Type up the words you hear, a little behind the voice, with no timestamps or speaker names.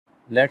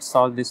let's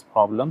solve this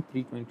problem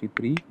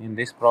 323. In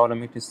this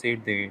problem it is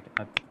said that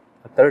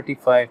a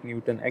 35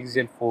 Newton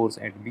axial force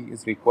at B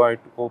is required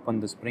to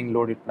open the spring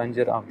loaded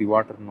plunger of the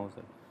water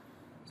nozzle.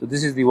 So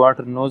this is the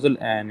water nozzle,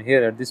 and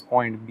here at this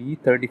point B,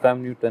 35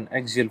 Newton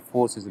axial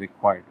force is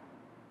required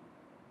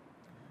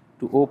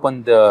to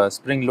open the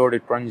spring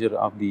loaded plunger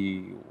of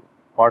the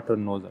water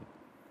nozzle.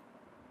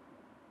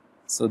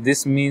 So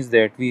this means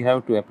that we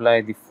have to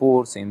apply the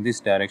force in this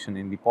direction,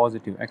 in the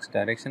positive x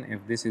direction.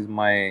 If this is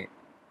my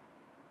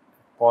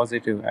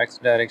positive x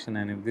direction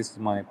and if this is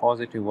my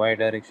positive y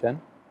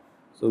direction,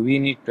 so we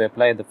need to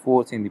apply the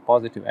force in the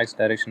positive x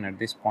direction at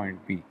this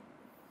point B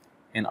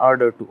in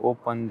order to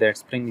open that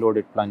spring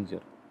loaded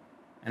plunger.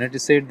 And it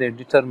is said that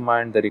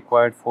determine the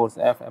required force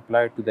F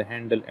applied to the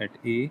handle at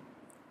A,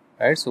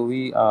 right? So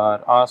we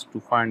are asked to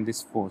find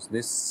this force,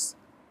 this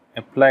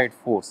applied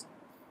force,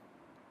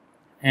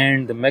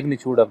 and the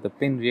magnitude of the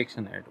pin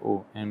reaction at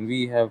O, and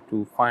we have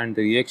to find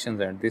the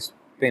reactions at this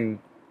pin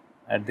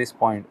at this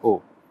point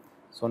O.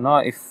 So now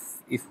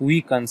if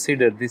we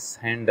consider this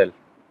handle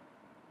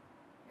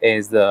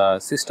as the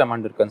system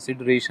under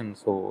consideration,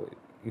 so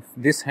if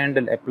this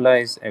handle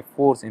applies a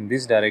force in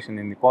this direction,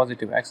 in the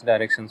positive x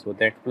direction, so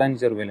that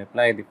plunger will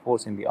apply the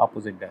force in the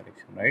opposite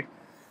direction, right?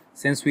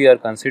 Since we are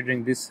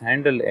considering this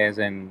handle as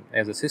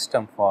a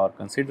system for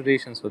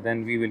consideration, so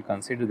then we will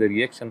consider the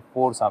reaction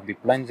force of the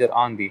plunger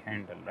on the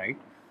handle, right?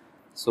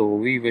 So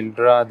we will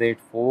draw that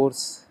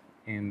force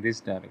in this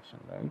direction,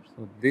 right?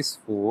 So this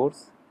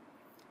force,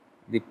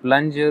 the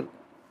plunger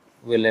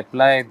will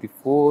apply the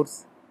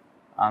force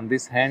on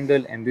this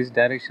handle in this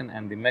direction,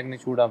 and the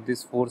magnitude of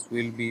this force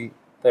will be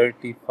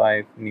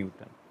 35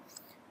 Newton,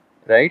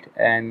 right?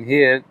 And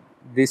here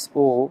this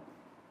O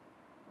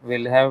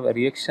will have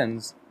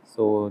reactions,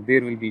 so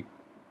there will be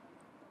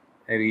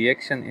a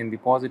reaction in the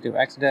positive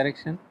x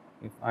direction.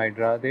 If I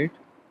draw that,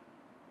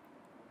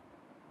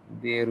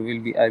 there will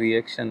be a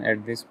reaction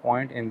at this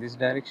point in this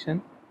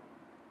direction,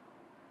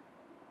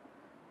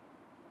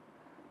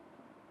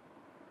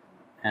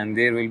 and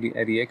there will be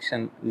a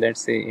reaction,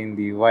 let's say, in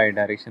the y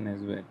direction as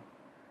well.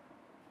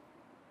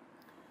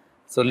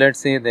 So let's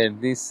say that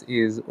this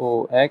is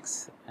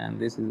OX and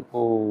this is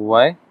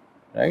OY,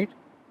 right?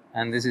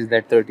 And this is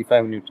that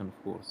 35 Newton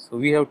force. So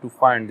we have to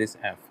find this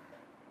F.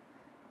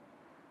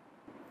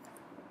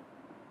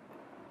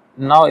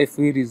 Now if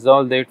we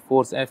resolve that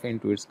force F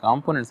into its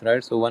components,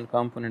 right? So one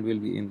component will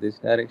be in this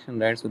direction,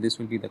 right? So this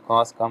will be the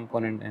cos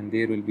component, and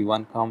there will be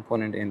one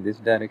component in this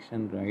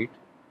direction, right?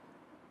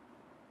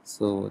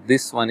 So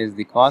this one is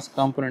the cos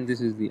component,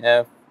 this is the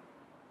F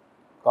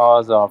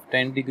cos of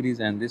 10 degrees,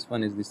 and this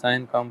one is the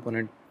sine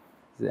component,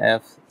 the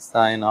F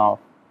sine of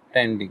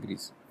 10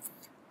 degrees.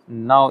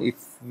 Now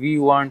if we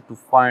want to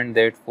find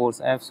that force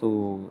F,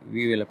 so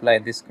we will apply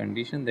this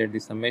condition that the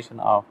summation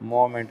of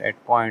moment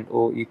at point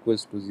O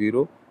equals to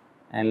 0,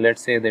 and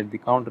let's say that the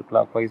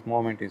counterclockwise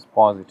moment is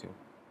positive.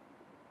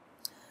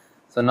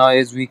 So now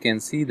as we can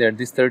see that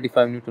this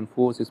 35 Newton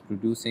force is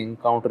producing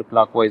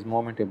counterclockwise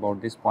moment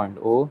about this point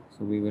O,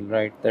 so we will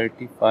write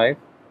 35,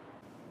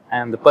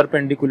 and the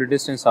perpendicular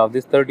distance of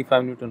this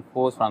 35 Newton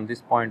force from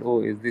this point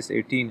O is this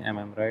 18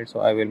 mm, right?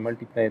 So I will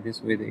multiply this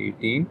with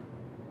 18.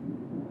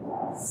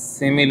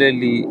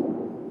 Similarly,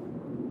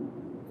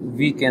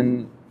 we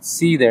can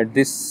see that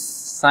this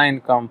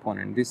sine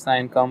component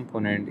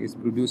is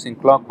producing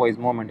clockwise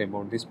moment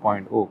about this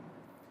point O.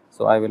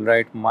 So I will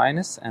write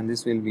minus, and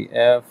this will be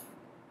F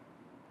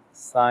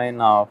sine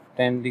of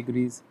 10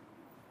 degrees,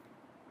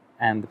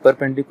 and the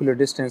perpendicular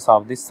distance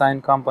of this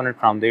sine component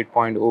from that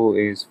point O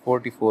is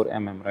 44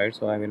 mm, right?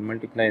 So I will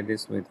multiply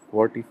this with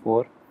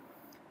 44,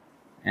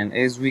 and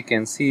as we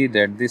can see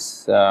that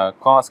this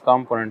cos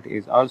component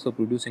is also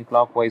producing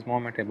clockwise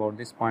moment about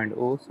this point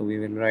O, so we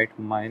will write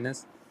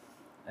minus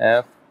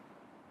F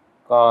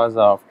cos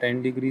of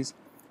 10 degrees,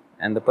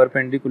 and the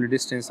perpendicular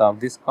distance of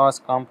this cos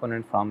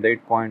component from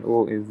that point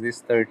O is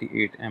this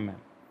 38 mm,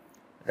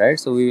 right?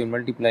 So we will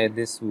multiply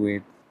this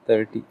with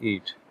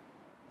 38.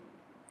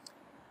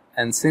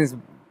 And since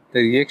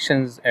the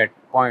reactions at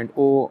point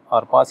O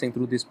are passing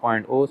through this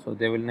point O, so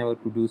they will never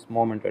produce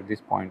moment at this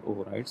point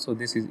O, right? So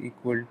this is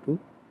equal to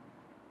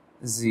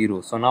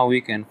 0. So now we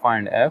can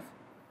find F.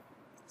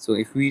 So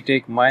if we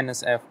take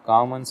minus F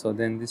common, so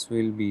then this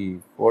will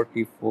be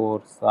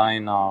 44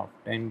 sine of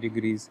 10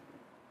 degrees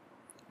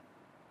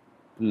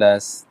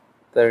plus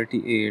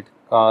 38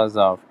 cos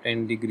of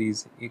 10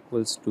 degrees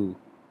equals to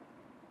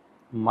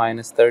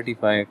minus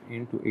 35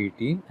 into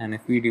 18, and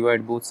if we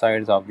divide both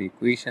sides of the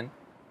equation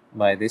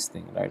by this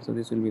thing, right? So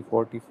this will be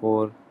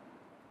 44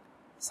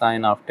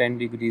 sine of 10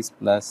 degrees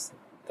plus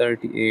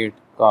 38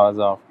 cos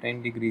of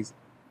 10 degrees,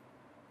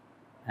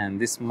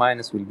 and this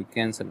minus will be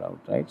cancelled out,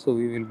 right? So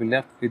we will be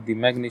left with the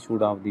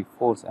magnitude of the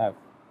force F.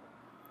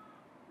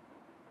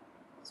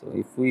 So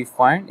if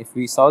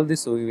we solve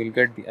this, so we will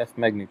get the F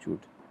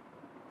magnitude.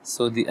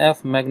 So the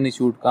F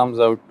magnitude comes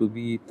out to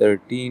be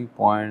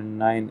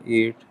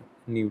 13.98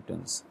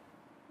 newtons.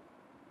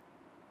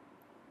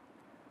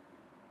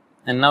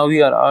 And now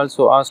we are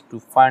also asked to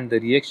find the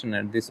reaction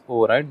at this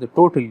O, right? The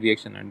total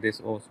reaction at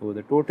this O. So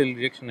the total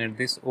reaction at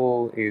this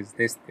O is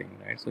this thing,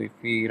 right? So if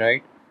we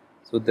write,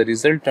 so the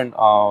resultant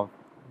of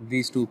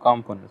these two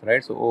components,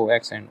 right? So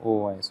OX and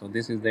OY. So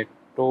this is the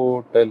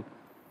total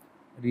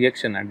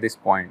reaction at this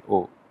point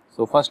O.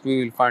 So first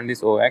we will find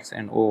this OX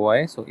and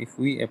OY. So if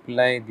we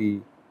apply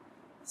the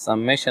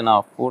summation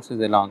of forces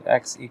along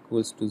X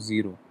equals to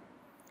 0,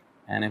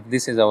 and if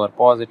this is our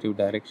positive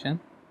direction,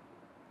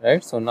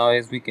 right? So now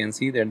as we can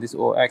see that this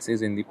OX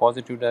is in the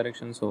positive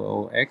direction,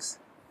 so OX,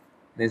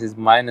 this is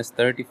minus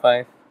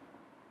 35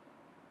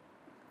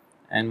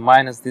 and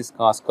minus this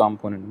cos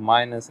component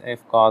minus F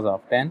cos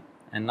of 10,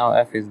 and now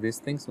F is this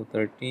thing, so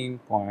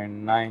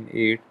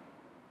 13.98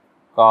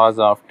 cos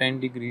of 10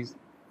 degrees,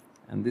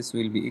 and this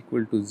will be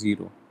equal to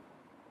 0.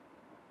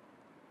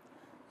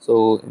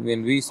 So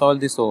when we solve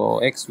this, so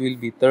X will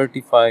be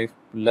 35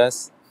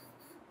 plus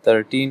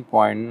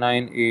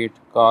 13.98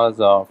 cos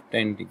of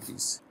 10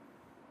 degrees.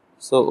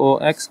 So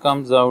OX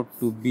comes out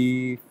to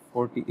be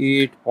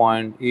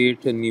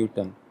 48.8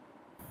 Newton.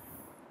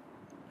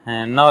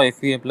 And now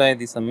if we apply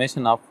the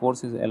summation of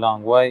forces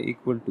along Y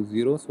equal to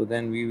 0, so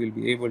then we will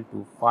be able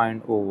to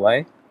find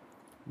OY,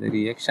 the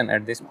reaction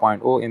at this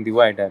point O in the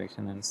Y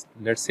direction, and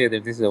let's say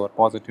that this is our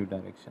positive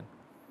direction.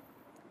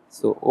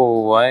 So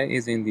OY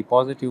is in the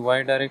positive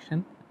Y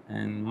direction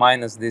and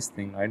minus this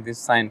thing, right, this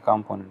sine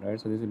component, right?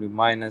 So this will be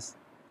minus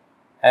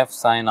F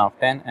sine of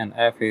 10, and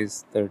F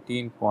is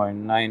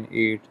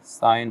 13.98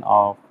 sine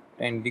of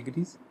 10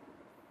 degrees,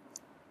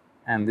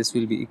 and this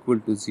will be equal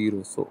to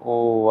 0. So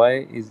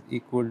OY is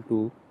equal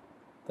to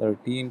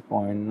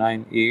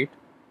 13.98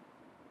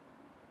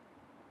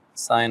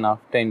 sine of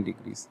 10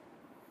 degrees.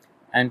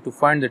 And to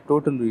find the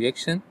total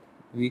reaction,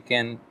 we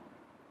can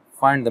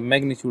find the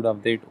magnitude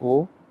of that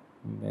O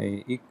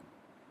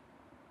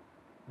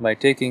by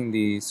taking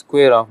the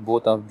square of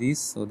both of these.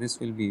 So this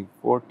will be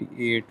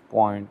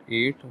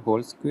 48.8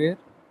 whole square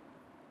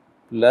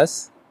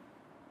plus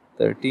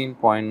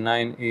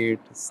 13.98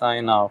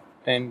 sine of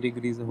 10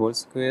 degrees whole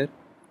square,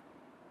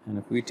 and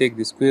if we take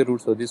the square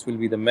root, so this will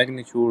be the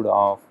magnitude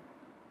of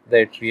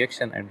that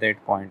reaction at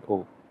that point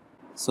O.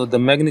 So the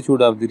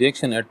magnitude of the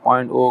reaction at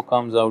point O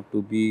comes out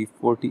to be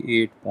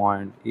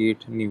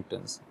 48.8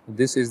 newtons.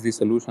 This is the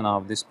solution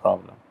of this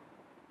problem.